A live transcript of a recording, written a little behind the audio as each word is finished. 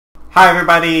Hi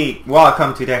everybody,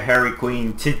 welcome to the Harry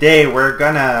Queen. Today we're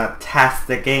gonna test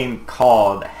the game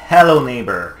called Hello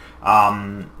Neighbor.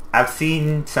 I've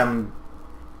seen some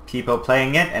people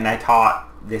playing it and I thought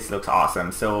this looks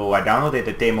awesome, so I downloaded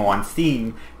the demo on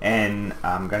Steam and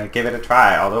I'm gonna give it a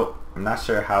try, although I'm not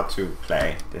sure how to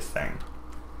play this thing.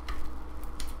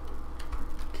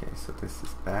 Okay, so this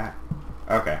is that.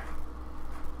 Okay.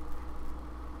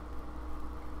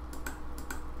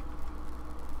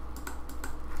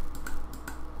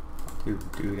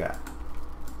 Do that.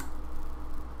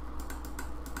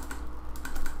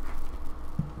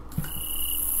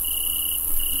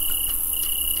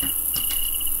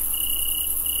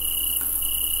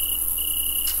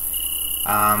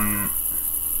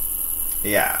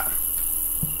 Yeah.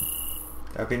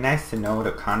 That'd be nice to know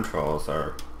the controls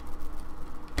or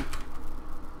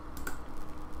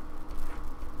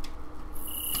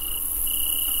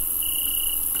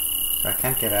so I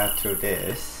can't get out to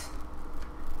this.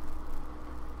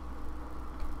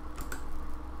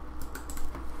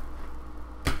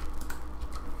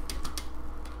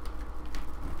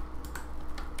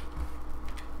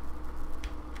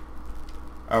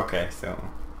 Okay, so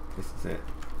this is it.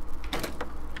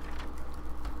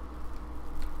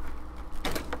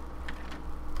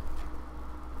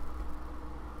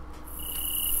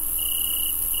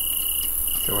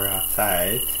 So we're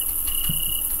outside.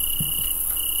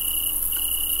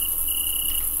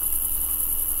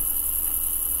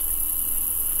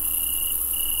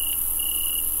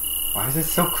 Why is it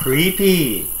so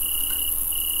creepy?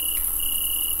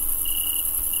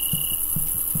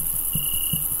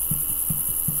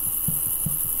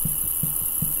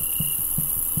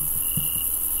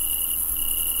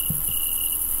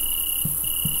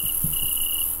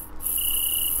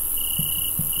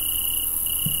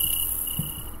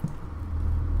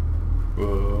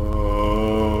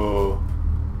 Whoa.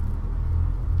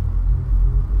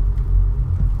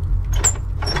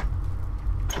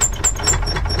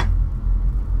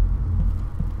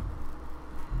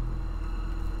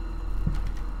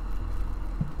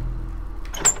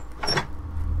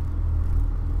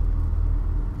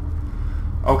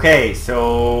 Okay,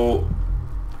 so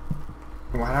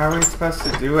what are we supposed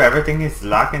to do? Everything is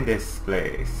locked in this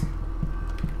place.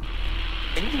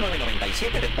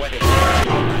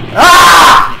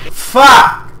 Ah!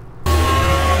 Fuck!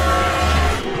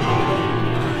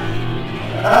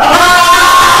 Ah!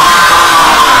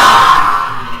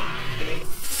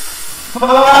 Fuck!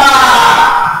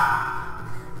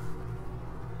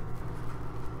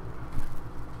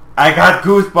 I got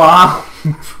goosebumps.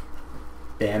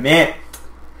 Damn it.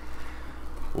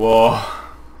 Whoa.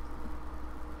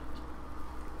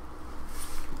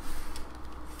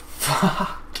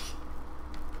 Fuck.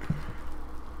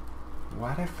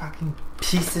 What a fucking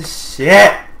piece of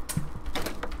shit!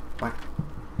 What?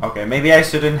 Okay, maybe I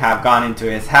shouldn't have gone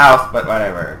into his house, but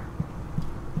whatever.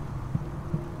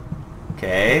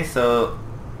 Okay, so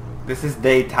this is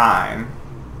daytime.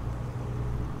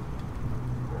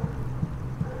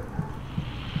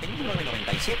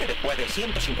 Después de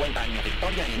 150 años de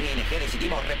historia, en ING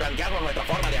decidimos replantearnos nuestra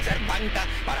forma de hacer banca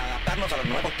para adaptarnos a los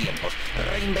nuevos tiempos,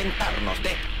 reinventarnos,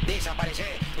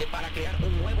 desaparecer para crear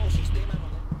un nuevo sistema.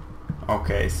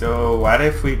 Okay, so what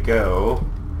if we go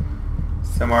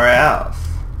somewhere else?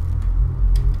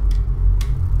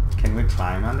 Can we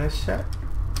climb on this shit?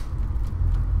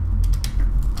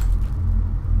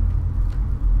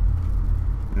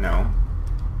 No.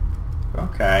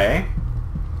 Okay.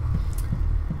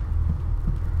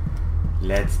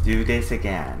 Let's do this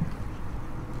again.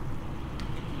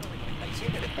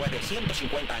 Después de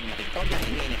 150 años de historia,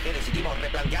 en ING decidimos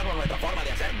replantearnos nuestra forma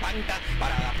de hacer banca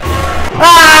para adaptarnos.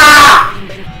 Ah!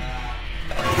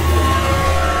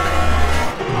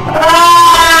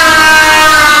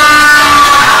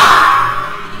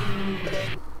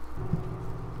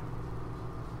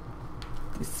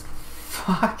 This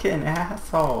fucking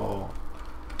asshole.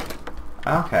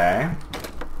 Okay.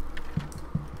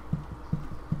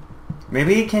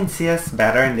 Maybe he can see us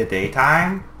better in the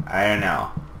daytime? I don't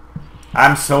know.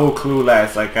 I'm so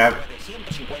clueless, like I have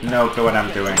no clue what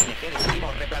I'm doing.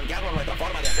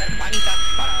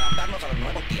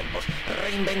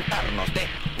 Reinventarnos,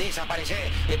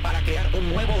 desaparecer para crear un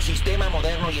nuevo sistema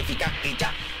moderno y eficaz que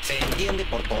ya se entiende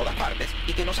por todas partes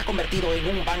y que nos ha convertido en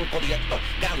un banco directo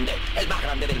grande, el más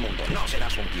grande del mundo. No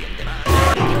serás un cliente más.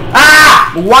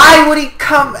 Ah! Why would he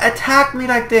come attack me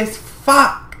like this?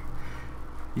 Fuck!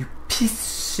 You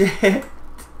piece of shit.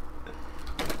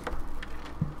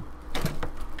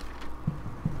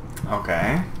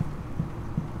 Okay.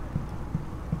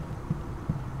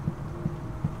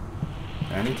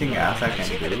 I need anything else I can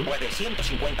do? Después de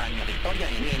 150 años de historia,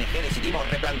 en ING decidimos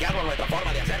replantearnos nuestra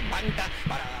forma de hacer banca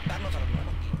para adaptarnos a los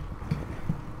nuevos tiempos.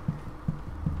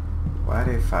 What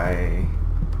if I...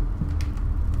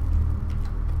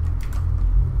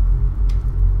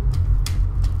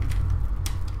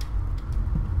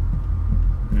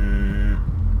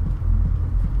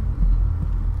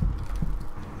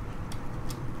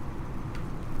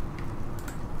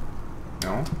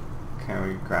 No? Can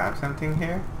we grab something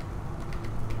here?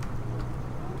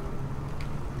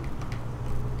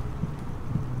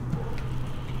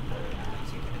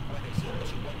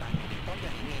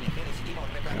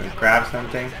 Can we grab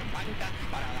something?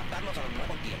 Para adaptarnos a los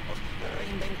nuevos tiempos,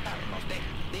 reinventarnos,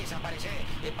 desaparecer,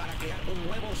 para crear un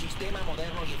nuevo sistema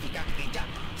moderno y eficaz que ya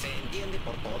se entiende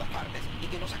por todas partes y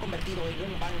que nos ha convertido en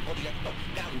un banco directo,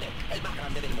 grande, el más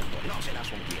grande del mundo. No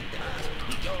serás un cliente más,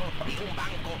 ni yo, ni un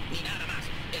banco, ni nada más.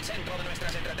 El centro de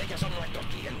nuestras estrategias son nuestros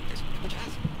clientes.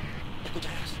 ¿Escucharás?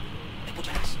 ¿Escucharás?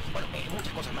 ¿Escucharás? Bueno,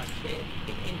 muchas cosas más.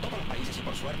 En todos los países y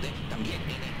por suerte, también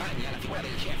en España, la figura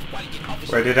del chef, quality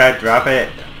officer... Where did I drop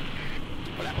it?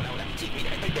 Hola. Sí,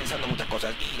 mira, estoy pensando muchas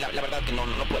cosas y la verdad que no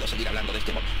puedo seguir hablando de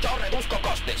este modo. Yo reduzco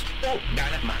costes, tú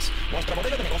ganas más. Nuestro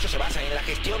modelo de negocio se basa en la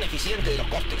gestión eficiente de los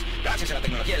costes. Gracias a la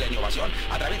tecnología y la innovación,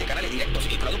 a través de canales directos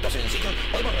y productos sencillos,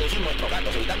 podemos reducir nuestros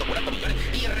gastos evitando 40 millones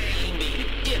y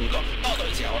reinvirtiendo todo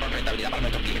ese ahorro en rentabilidad para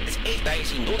nuestros clientes. Esta es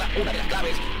sin duda una de las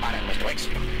claves para nuestro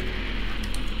éxito.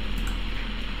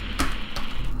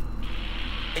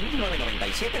 En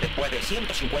 1997, después de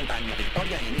 150 años de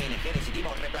historia, en ING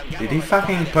decidimos replantear nuestra forma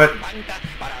de hacer banca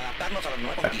para adaptarnos a los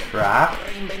nuevos tiempos, trap?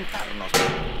 reinventarnos,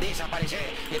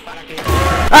 desaparecer, para que...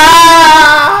 Ah!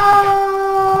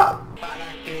 Para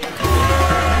que...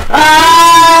 Ah!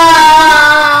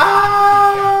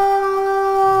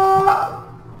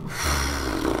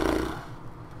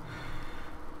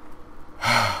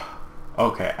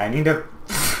 Okay, I need to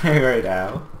figure it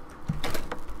out.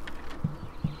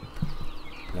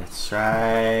 Let's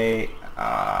try,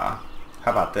 how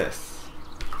about this?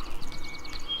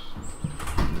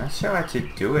 I'm not sure what to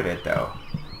do with it though.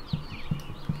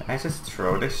 Can I just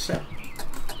throw this shit?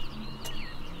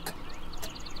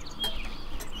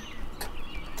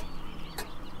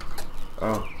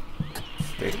 Oh,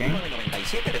 sticking?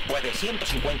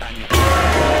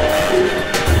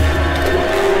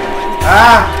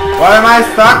 Ah! What am I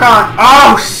stuck on?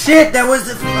 Oh shit! There was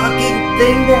a fucking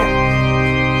thing there!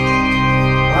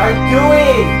 What are you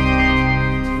doing?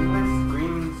 Why am I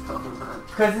screaming so much?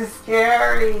 Because it's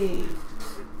scary.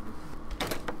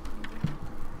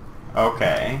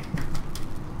 Okay.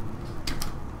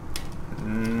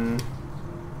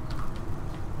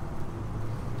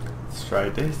 Let's try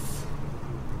this.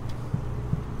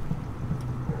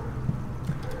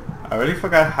 I really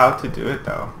forgot how to do it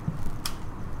though.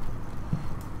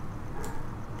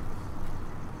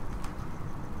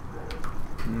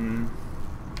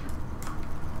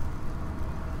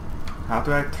 How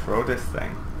do I throw this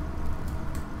thing?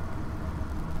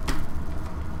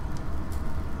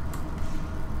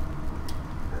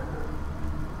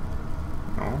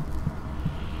 No?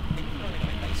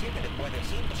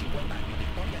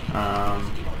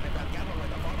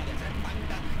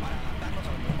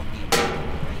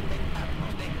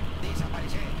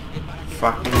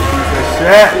 Fucking piece of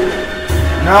shit!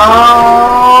 No!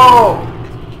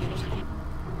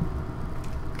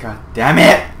 God damn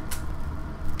it!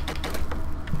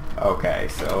 Okay,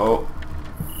 so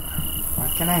what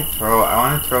can I throw? I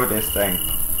want to throw this thing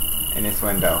in this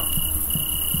window.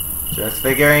 Just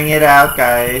figuring it out,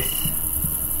 guys.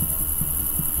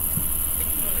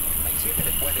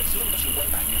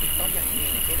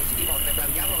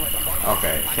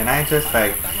 Okay, can I just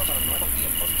like...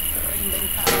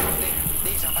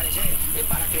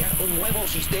 Para crear un nuevo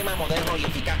sistema moderno y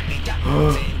eficaz que ya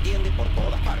se entiende por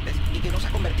todas partes y que nos ha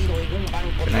convertido en un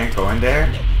banco Can I go in there?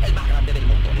 el más grande del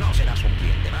mundo. No serás un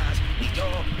cliente más, ni yo,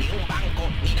 ni un banco,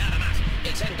 ni nada más.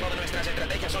 El centro de nuestras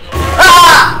estrategias son...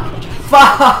 Ah!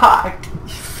 Fuck!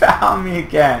 You found me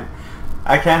again.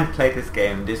 I can't play this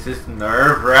game. This is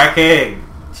nerve-wracking.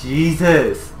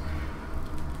 Jesus.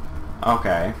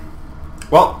 Okay.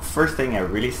 Well, first thing, I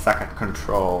really suck at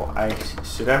control. I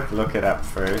should have looked it up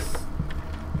first.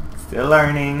 Still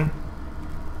learning.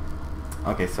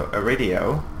 Okay, so a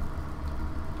radio.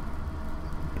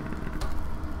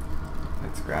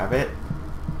 Let's grab it.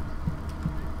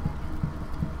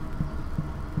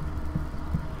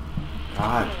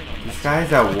 God, this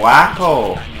guy's a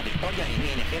wacko.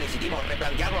 Decidimos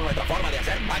replantearnos nuestra forma de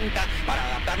hacer banca para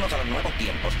adaptarnos a los nuevos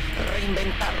tiempos,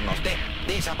 reinventarnos,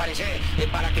 desaparecer,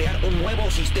 para crear un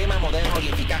nuevo sistema moderno y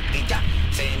eficaz que ya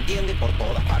se entiende por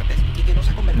todas partes y que nos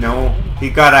ha convertido... No, he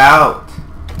got out.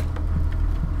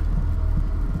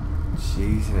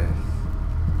 Jesus.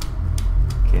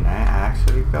 Can I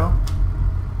actually go?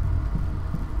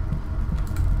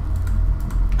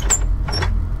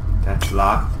 That's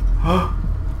locked.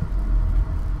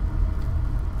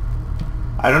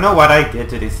 I don't know what I did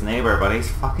to this neighbor, but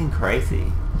he's fucking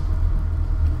crazy.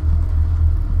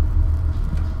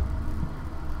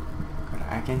 But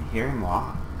I can hear him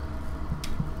walk.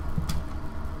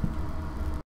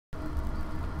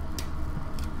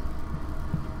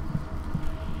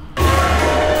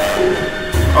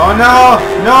 Oh no!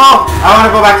 No! I want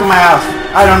to go back to my house.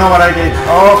 I don't know what I did.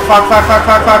 Oh fuck, fuck, fuck,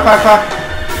 fuck, fuck, fuck, fuck.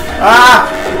 Ah!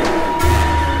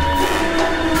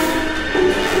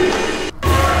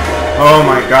 Oh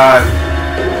my god.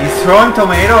 He's throwing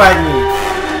tomato at me.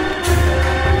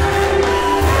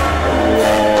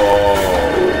 Whoa.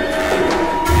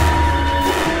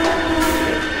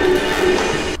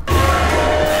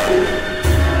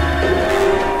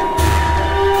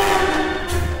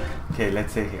 Okay,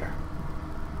 let's see here.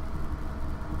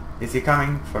 Is he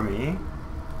coming for me?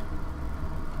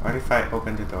 What if I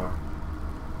open the door?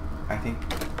 I think...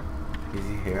 Is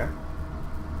he here?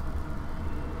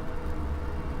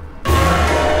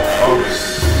 Oh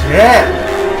shit!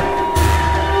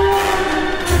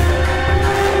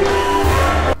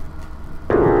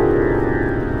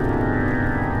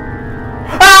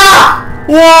 Ah!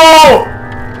 Whoa!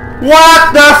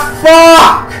 What the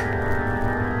fuck?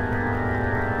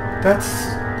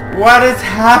 That's... What is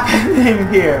happening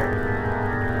here?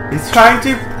 He's trying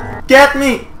to get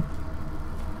me!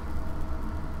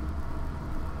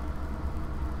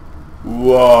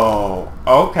 Whoa.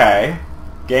 Okay.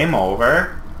 Game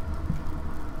over.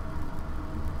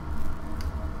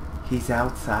 He's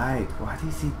outside. What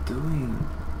is he doing?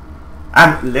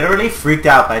 I'm literally freaked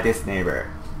out by this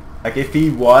neighbor. Like if he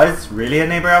was really a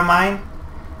neighbor of mine,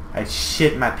 I'd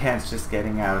shit my pants just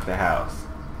getting out of the house.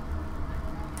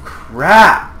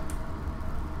 Crap!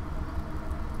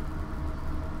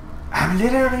 I'm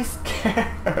literally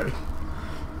scared.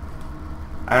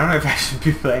 I don't know if I should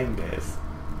be playing this.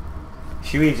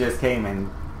 Shui just came and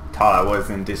thought I was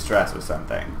in distress or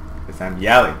something. Because I'm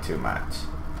yelling too much.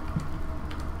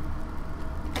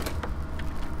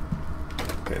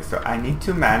 Okay, so I need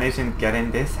to manage and get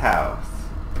in this house.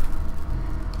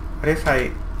 What if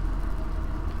I...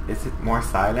 Is it more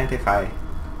silent if I...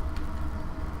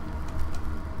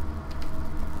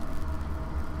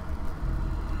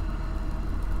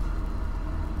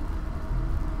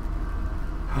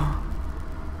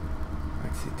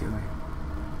 What's he doing?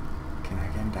 Can I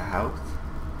get in the house?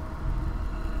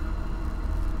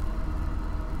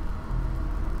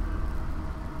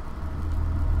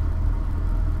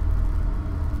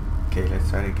 Okay, let's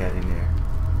try to get in there.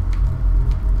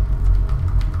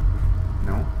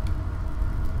 No?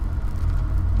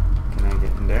 Can I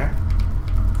get in there?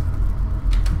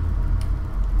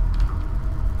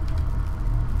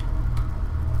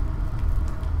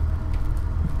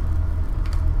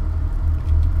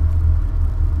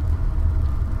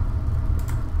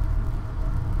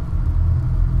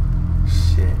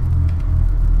 Shit.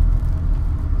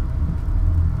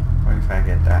 What if I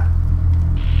get that?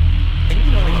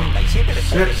 Shit.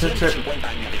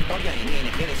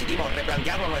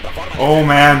 Oh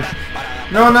man.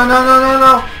 No.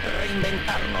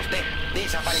 Reinventarnos de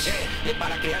desaparecer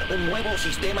para crear un nuevo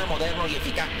sistema moderno y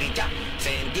eficaz que ya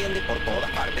se entiende por todas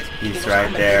partes. He's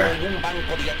right there.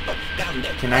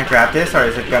 Can I grab this or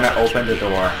is it gonna open the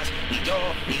door?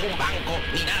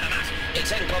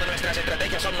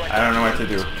 I don't know what to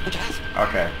do.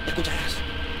 Okay.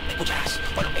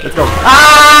 Let's go.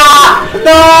 Ah!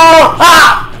 No!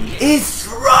 Ah! He's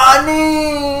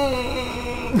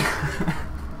running!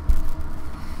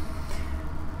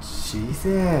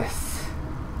 Jesus.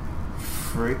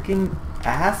 Freaking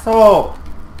asshole.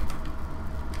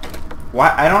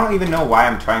 Why? I don't even know why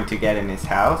I'm trying to get in his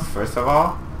house, first of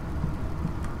all.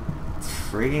 It's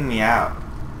freaking me out.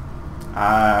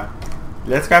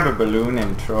 Let's grab a balloon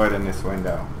and throw it in this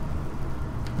window.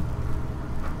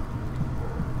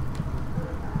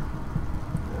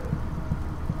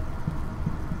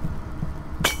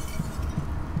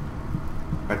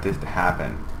 What did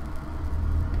happen?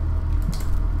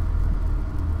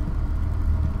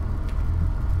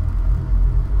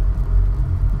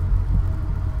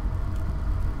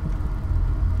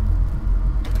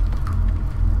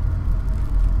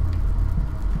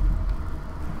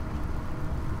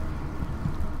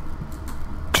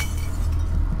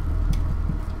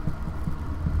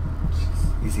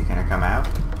 Is he gonna come out?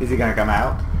 Is he gonna come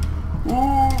out?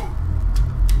 Ooh!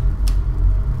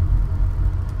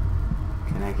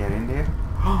 Can I get in there?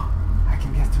 Oh, I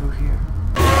can get through here.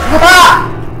 Ah!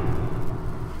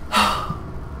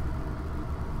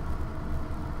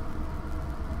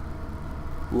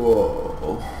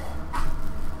 Whoa.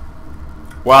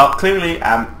 Well, clearly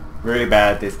I'm really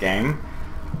bad at this game.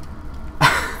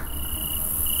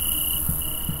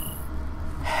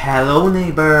 Hello,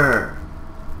 neighbor.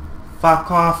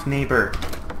 Fuck off, neighbor.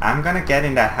 I'm gonna get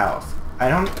in that house.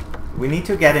 We need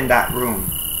to get in that room.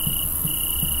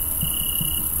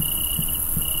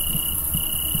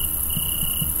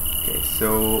 Okay,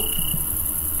 so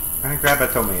I'm gonna grab a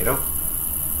tomato.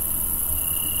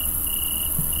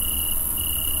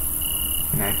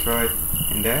 Can I throw it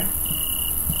in there?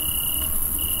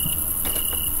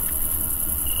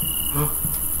 No,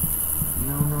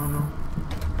 no, no.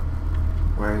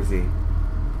 Where is he?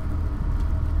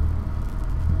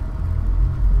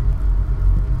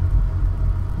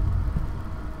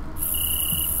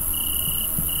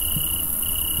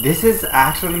 This is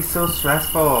actually so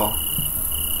stressful.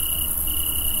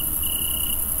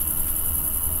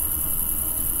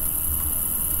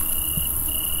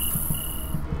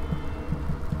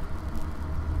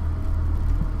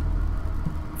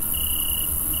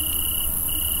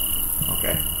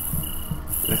 Okay.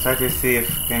 Let's try to see if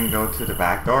we can go to the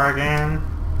back door again.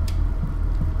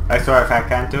 I swear if I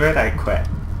can't do it, I quit.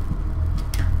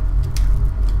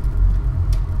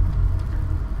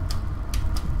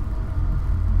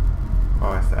 What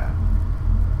was that?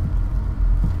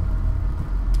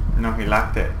 No, he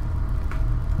locked it.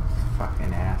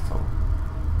 Fucking asshole.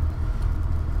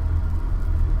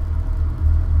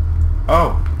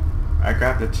 Oh! I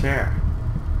grabbed the chair.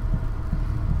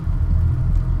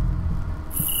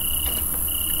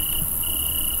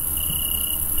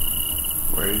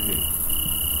 Where is he?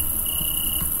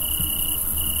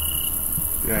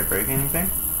 Did I break anything?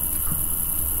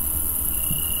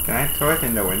 Can I throw it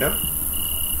in the window?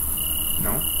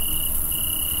 No.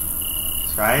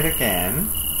 Try it again.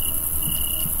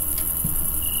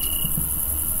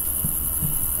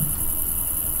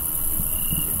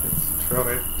 Let's throw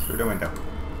it through the window.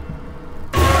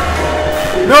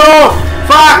 No!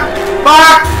 Fuck!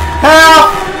 Fuck! Help!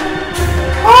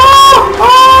 Oh!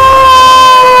 Oh!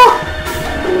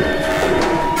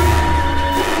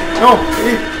 No!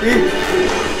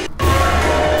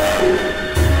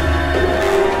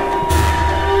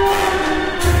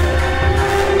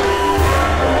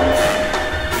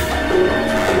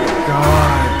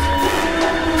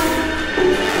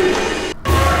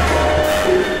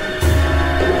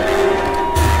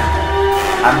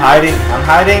 I'm hiding. I'm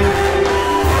hiding.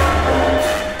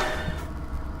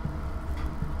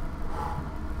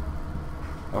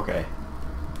 Okay.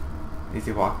 Is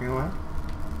he walking away?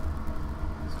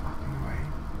 He's walking away.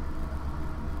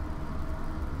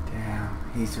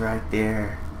 Damn, he's right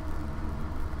there.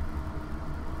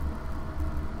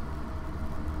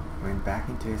 Went back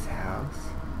into his house.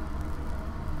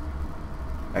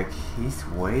 Like he's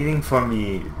waiting for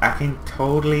me. I can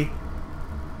totally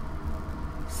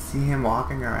see him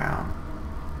walking around.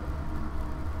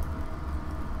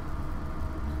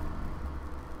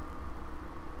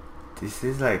 This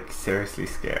is like seriously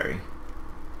scary.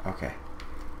 Okay.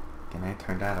 Can I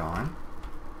turn that on?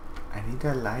 I need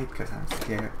a light because I'm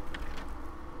scared.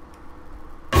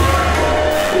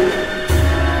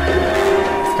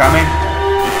 He's coming.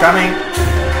 He's coming.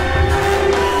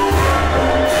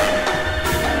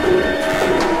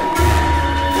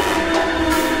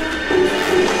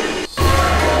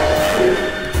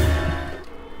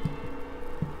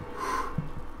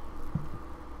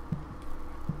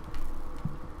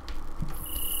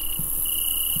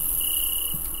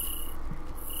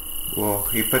 Whoa,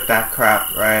 he put that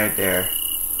crap right there.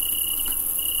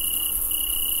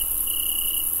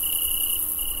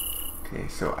 Okay,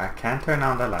 so I can't turn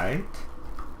on the light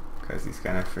because he's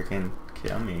gonna freaking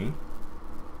kill me.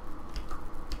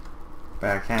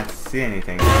 But I can't see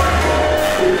anything. So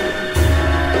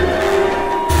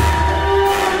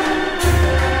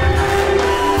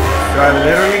I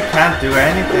literally can't do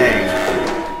anything.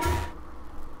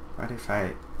 What if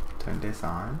I turn this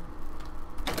on?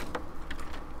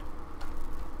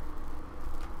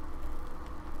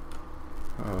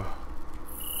 Oh.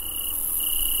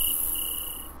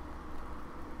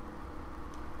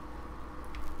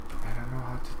 I don't know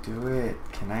how to do it.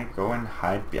 Can I go and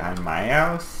hide behind my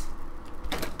house?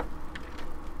 Let's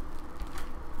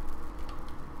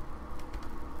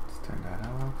turn that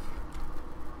off.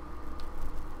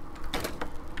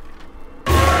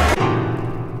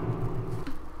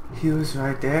 He was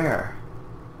right there.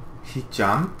 He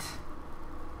jumped.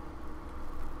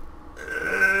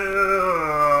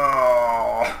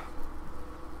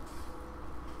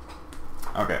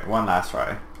 Okay, one last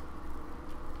try.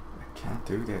 I can't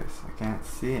do this. I can't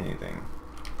see anything.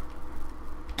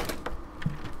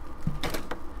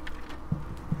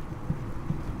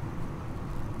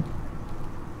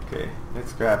 Okay,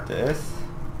 let's grab this.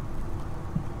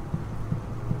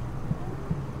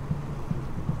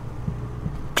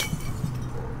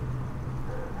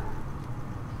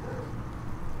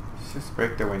 Let's just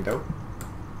break the window.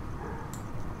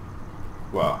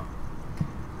 Well.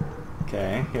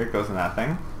 Okay, here goes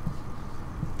nothing.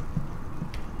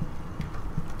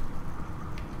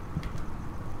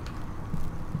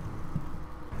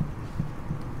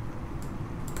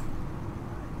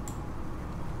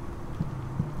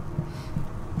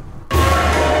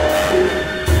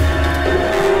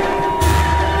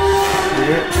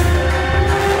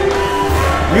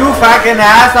 You fucking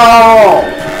asshole!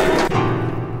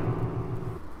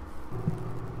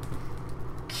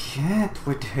 Get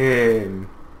with him.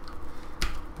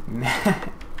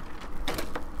 Man.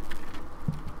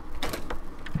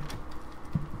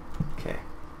 Okay.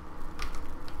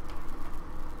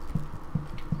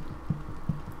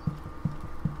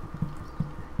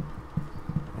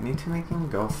 I need to make him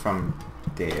go from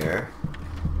there.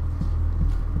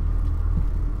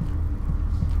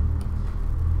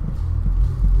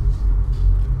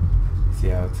 Is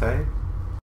he outside?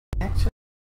 Actually,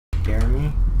 scare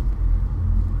me.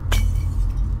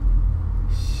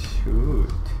 Shoot.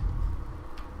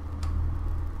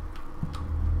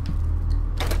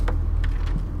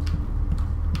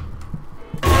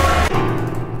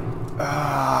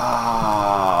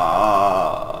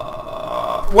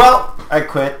 Well, I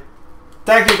quit.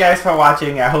 Thank you guys for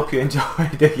watching. I hope you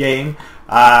enjoyed the game.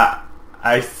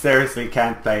 I seriously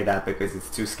can't play that because it's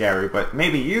too scary, but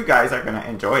maybe you guys are gonna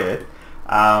enjoy it.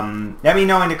 Let me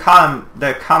know in the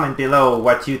comment below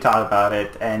what you thought about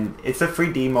it, and it's a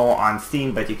free demo on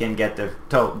Steam, but you can get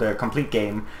the complete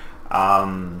game.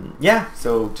 Yeah,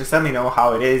 so just let me know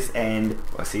how it is, and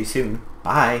we'll see you soon.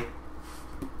 Bye.